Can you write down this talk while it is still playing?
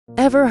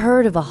Ever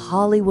heard of a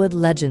Hollywood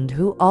legend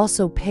who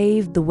also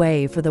paved the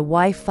way for the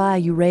Wi-Fi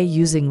you're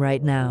using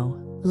right now?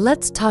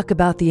 Let's talk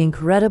about the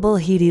incredible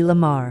Hedy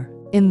Lamarr.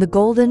 In the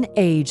golden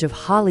age of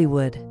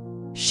Hollywood,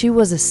 she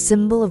was a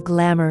symbol of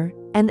glamour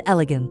and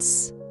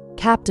elegance,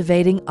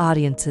 captivating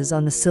audiences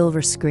on the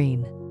silver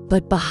screen.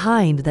 But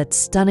behind that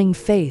stunning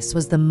face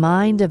was the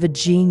mind of a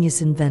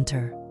genius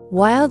inventor.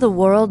 While the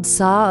world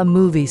saw a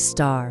movie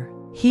star,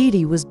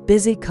 Hedy was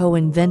busy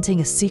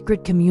co-inventing a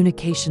secret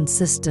communication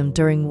system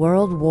during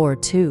World War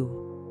II.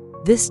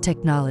 This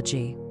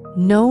technology,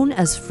 known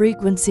as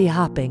frequency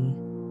hopping,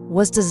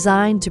 was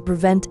designed to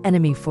prevent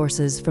enemy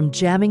forces from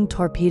jamming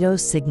torpedo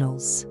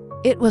signals.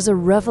 It was a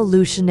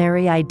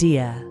revolutionary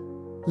idea,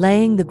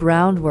 laying the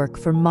groundwork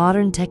for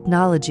modern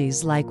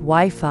technologies like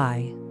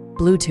Wi-Fi,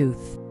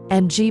 Bluetooth,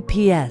 and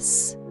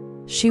GPS.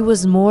 She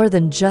was more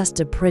than just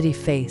a pretty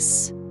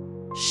face.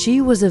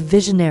 She was a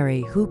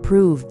visionary who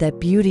proved that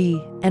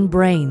beauty and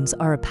brains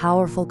are a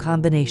powerful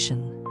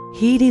combination.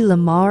 Hedy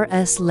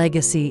Lamarr's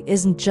legacy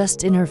isn't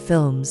just in her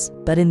films,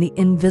 but in the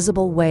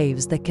invisible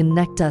waves that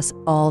connect us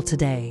all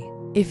today.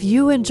 If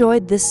you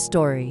enjoyed this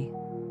story,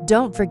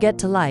 don't forget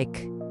to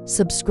like,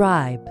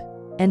 subscribe,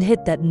 and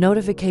hit that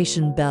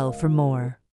notification bell for more.